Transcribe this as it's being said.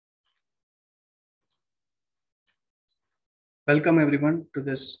Welcome everyone to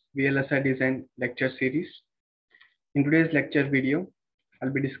this VLSI design lecture series. In today's lecture video, I'll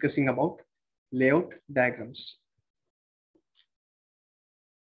be discussing about layout diagrams.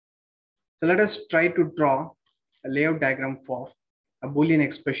 So let us try to draw a layout diagram for a Boolean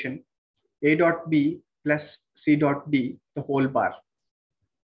expression a dot b plus c dot d the whole bar.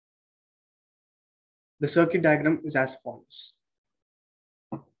 The circuit diagram is as follows.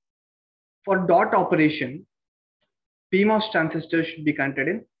 For dot operation, PMOS transistors should be connected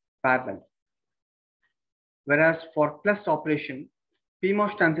in parallel. Whereas for plus operation,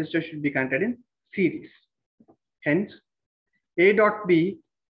 PMOS transistors should be connected in series. Hence, A dot B,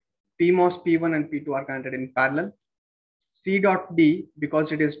 PMOS P1 and P2 are connected in parallel. C dot D,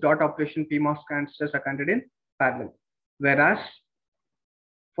 because it is dot operation, PMOS transistors are connected in parallel. Whereas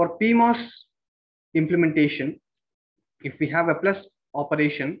for PMOS implementation, if we have a plus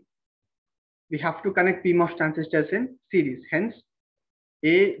operation, we have to connect PMOS transistors in series. Hence,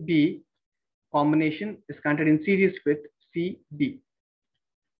 AB combination is connected in series with CD.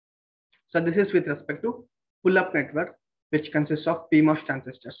 So this is with respect to pull-up network, which consists of PMOS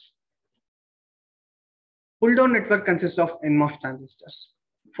transistors. Pull-down network consists of NMOS transistors.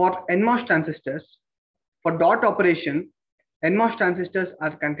 For NMOS transistors, for dot operation, NMOS transistors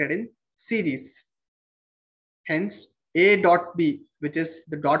are connected in series. Hence, A dot B, which is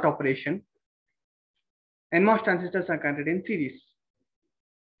the dot operation, NMOS transistors are connected in series.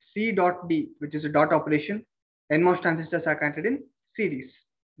 C dot D, which is a dot operation, NMOS transistors are connected in series.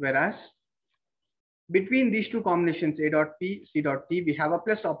 Whereas between these two combinations, A dot P, C dot D, we have a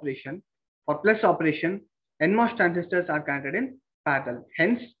plus operation. For plus operation, NMOS transistors are connected in parallel.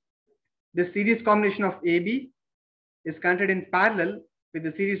 Hence, the series combination of AB is connected in parallel with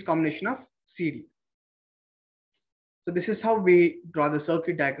the series combination of CD. So this is how we draw the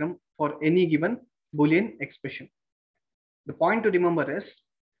circuit diagram for any given Boolean expression. The point to remember is,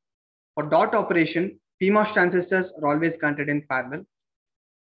 for dot operation, PMOS transistors are always connected in parallel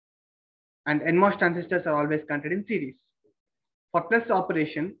and NMOS transistors are always connected in series. For plus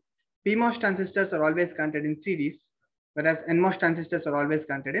operation, PMOS transistors are always connected in series, whereas NMOS transistors are always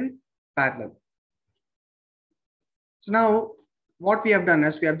connected in parallel. So now what we have done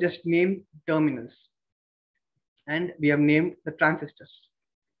is we have just named terminals and we have named the transistors,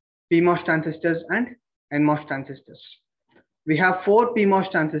 PMOS transistors and NMOS transistors. We have 4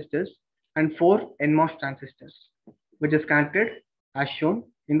 PMOS transistors and 4 NMOS transistors, which is connected as shown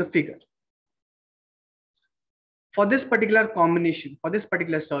in the figure. For this particular combination, for this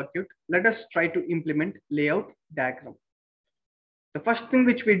particular circuit, let us try to implement layout diagram. The first thing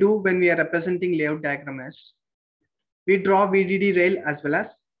which we do when we are representing layout diagram is we draw VDD rail as well as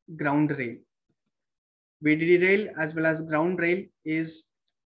ground rail. VDD rail as well as ground rail is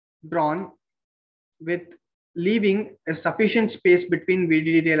drawn with leaving a sufficient space between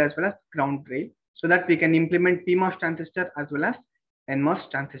VDD rail as well as ground rail so that we can implement PMOS transistor as well as NMOS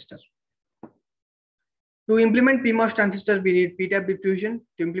transistor. To implement PMOS transistor, we need P-type diffusion.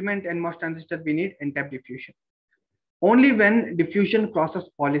 To implement NMOS transistor, we need N-type diffusion. Only when diffusion crosses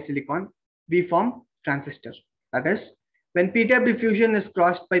polysilicon, we form transistor. That is, when P-type diffusion is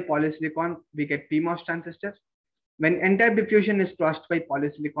crossed by polysilicon, we get PMOS transistor. When N-type diffusion is crossed by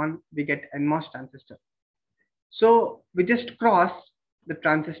polysilicon, we get NMOS transistor. So we just cross the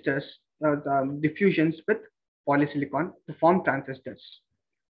transistors, the diffusions with polysilicon to form transistors.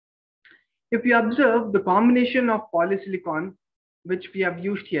 If you observe, the combination of polysilicon which we have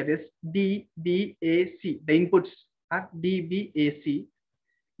used here is DBAC. The inputs are DBAC.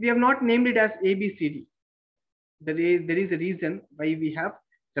 We have not named it as ABCD. There is a reason why we have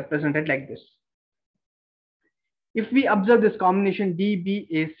represented like this. If we observe this combination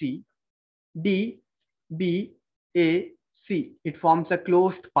DBAC, DBAC, it forms a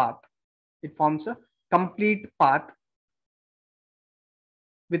closed path. It forms a complete path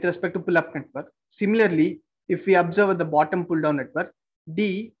with respect to pull-up network. Similarly, if we observe the bottom pull-down network,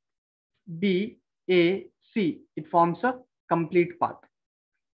 DBAC, it forms a complete path.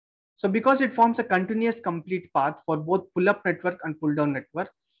 So because it forms a continuous complete path for both pull-up network and pull-down network,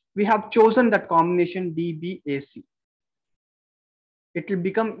 we have chosen that combination DBAC. It will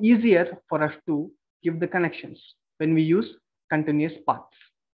become easier for us to give the connections when we use continuous paths.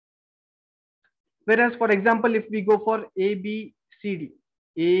 Whereas, for example, if we go for ABCD,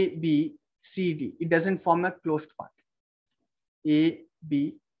 it doesn't form a closed path.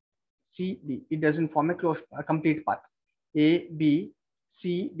 ABCD, it doesn't form a complete path.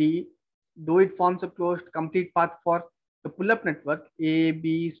 ABCD, though it forms a closed complete path for the pull-up network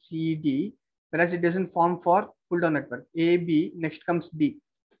ABCD, whereas it doesn't form for pull-down network AB. Next comes D,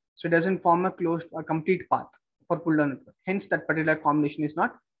 so it doesn't form a complete path for pull down network. Hence, that particular combination is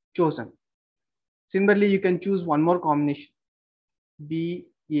not chosen. Similarly, you can choose one more combination, B,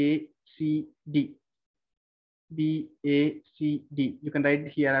 A, C, D. B, A, C, D. You can write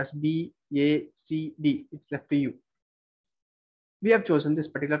here as B, A, C, D. It's left to you. We have chosen this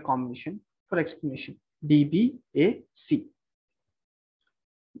particular combination for explanation, D, B, A, C.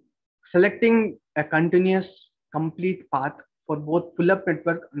 Selecting a continuous complete path for both pull-up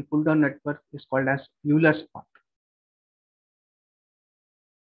network and pull-down network is called as Euler's path.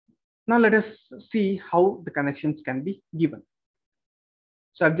 Now let us see how the connections can be given.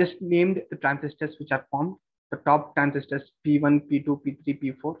 So I've just named the transistors which are formed. The top transistors P1, P2, P3,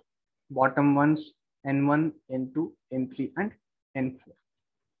 P4. Bottom ones N1, N2, N3, and N4.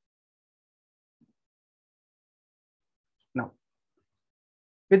 Now,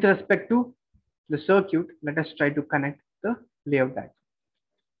 with respect to the circuit, let us try to connect the layout diagram.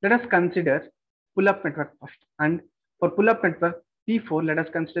 Let us consider pull-up network first. And for pull-up network P4, let us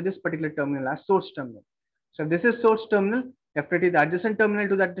consider this particular terminal as source terminal. So if this is source terminal, definitely the adjacent terminal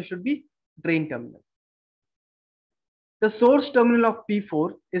to that should be drain terminal. The source terminal of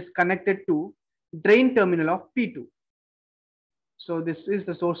P4 is connected to drain terminal of P2. So this is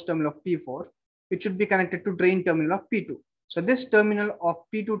the source terminal of P4. It should be connected to drain terminal of P2. So this terminal of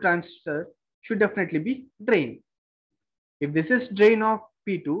P2 transistor should definitely be drain. If this is drain of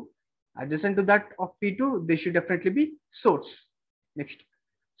P2, adjacent to that of P2, this should definitely be source. Next,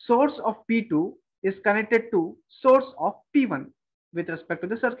 source of P2 is connected to source of P1 with respect to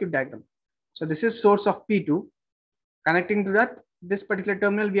the circuit diagram. So this is source of P2. Connecting to that, this particular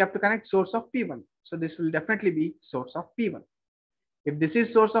terminal, we have to connect source of P1. So this will definitely be source of P1. If this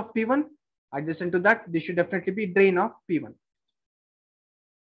is source of P1, adjacent to that, this should definitely be drain of P1.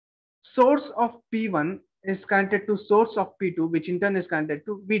 Source of P1 is connected to source of P2, which in turn is connected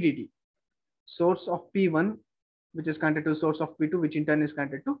to VDD. Source of P1, which is connected to source of P2, which in turn is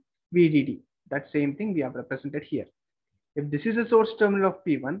connected to VDD. That same thing we have represented here. If this is a source terminal of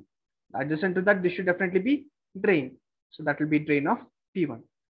P1, adjacent to that, this should definitely be drain. So that will be drain of P1.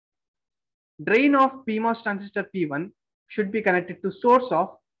 Drain of PMOS transistor P1 should be connected to source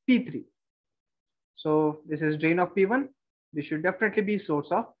of P3. So this is drain of P1. This should definitely be source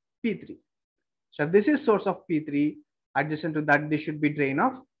of P3. So if this is source of P3, adjacent to that, this should be drain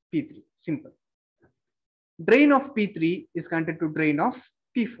of P3. Simple. Drain of P3 is connected to drain of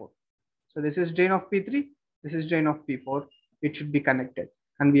P4. So this is drain of P3. This is drain of P4. It should be connected.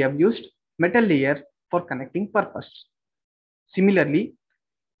 And we have used metal layer for connecting purpose. Similarly,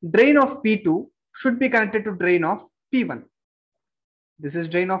 drain of P2 should be connected to drain of P1. This is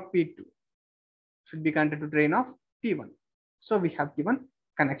drain of P2. Should be connected to drain of P1. So we have given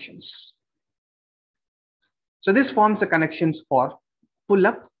connections. So this forms the connections for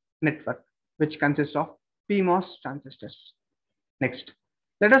pull-up network, which consists of PMOS transistors. Next,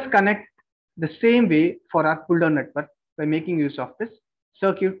 let us connect the same way for our pull-down network by making use of this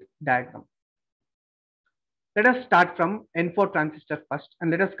circuit diagram. Let us start from N4 transistor first,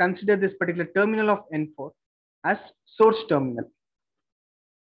 and let us consider this particular terminal of N4 as source terminal.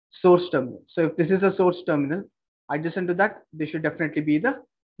 Source terminal. So if this is a source terminal, adjacent to that, this should definitely be the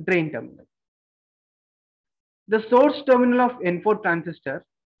drain terminal. The source terminal of N4 transistor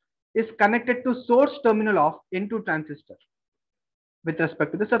is connected to source terminal of N2 transistor with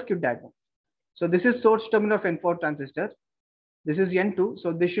respect to the circuit diagram. So this is source terminal of N4 transistor. This is N2.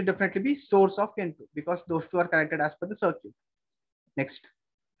 So this should definitely be source of N2 because those two are connected as per the circuit. Next,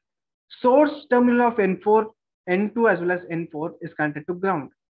 source terminal of N4, N2 as well as N4 is connected to ground.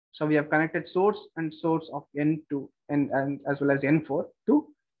 So we have connected source and source of N2 and as well as N4 to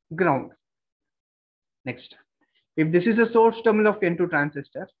ground. Next, if this is a source terminal of N2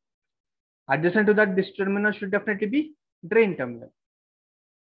 transistor, adjacent to that, this terminal should definitely be drain terminal.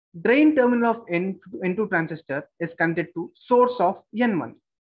 Drain terminal of N2 transistor is connected to source of N1.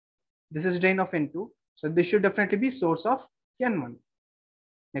 This is drain of N2. So this should definitely be source of N1.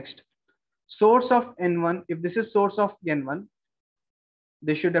 Next, source of N1. If this is source of N1,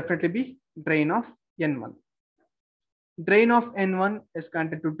 this should definitely be drain of N1. Drain of N1 is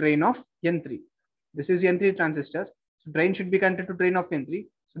connected to drain of N3. This is N3 transistor. So drain should be connected to drain of N3.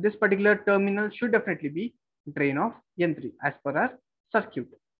 So this particular terminal should definitely be drain of N3 as per our circuit.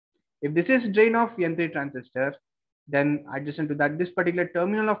 If this is drain of N3 transistor, then adjacent to that, this particular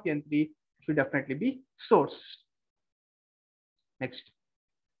terminal of N3 should definitely be source. Next,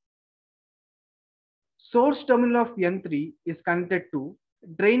 source terminal of N3 is connected to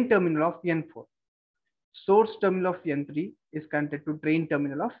drain terminal of N4. Source terminal of N3 is connected to drain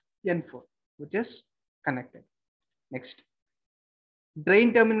terminal of N4, which is connected. Next,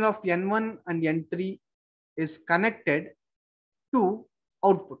 drain terminal of N1 and N3 is connected to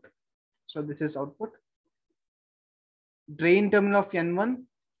output. So this is output. Drain terminal of N1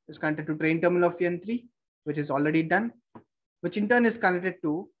 is connected to drain terminal of N3, which is already done, which in turn is connected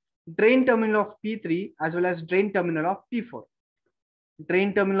to drain terminal of P3 as well as drain terminal of P4.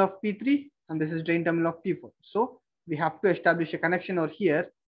 Drain terminal of P3 and this is drain terminal of P4. So we have to establish a connection over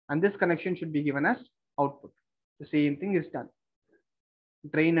here, and this connection should be given as output. The same thing is done.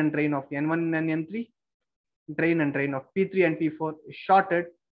 Drain and drain of N1 and N3, drain and drain of P3 and P4 is shorted,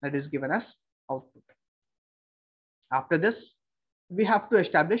 that is given as output. After this, we have to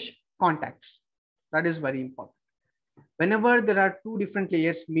establish contacts. That is very important. Whenever there are two different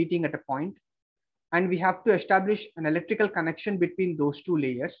layers meeting at a point, and we have to establish an electrical connection between those two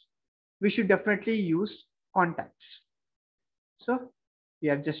layers, we should definitely use contacts. So we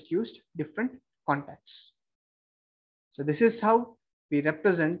have just used different contacts. So this is how we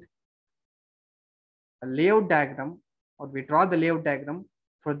represent a layout diagram, or we draw the layout diagram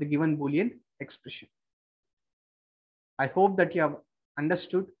for the given Boolean expression. I hope that you have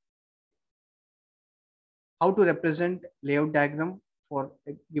understood how to represent layout diagram for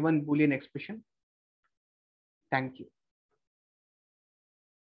a given Boolean expression. Thank you.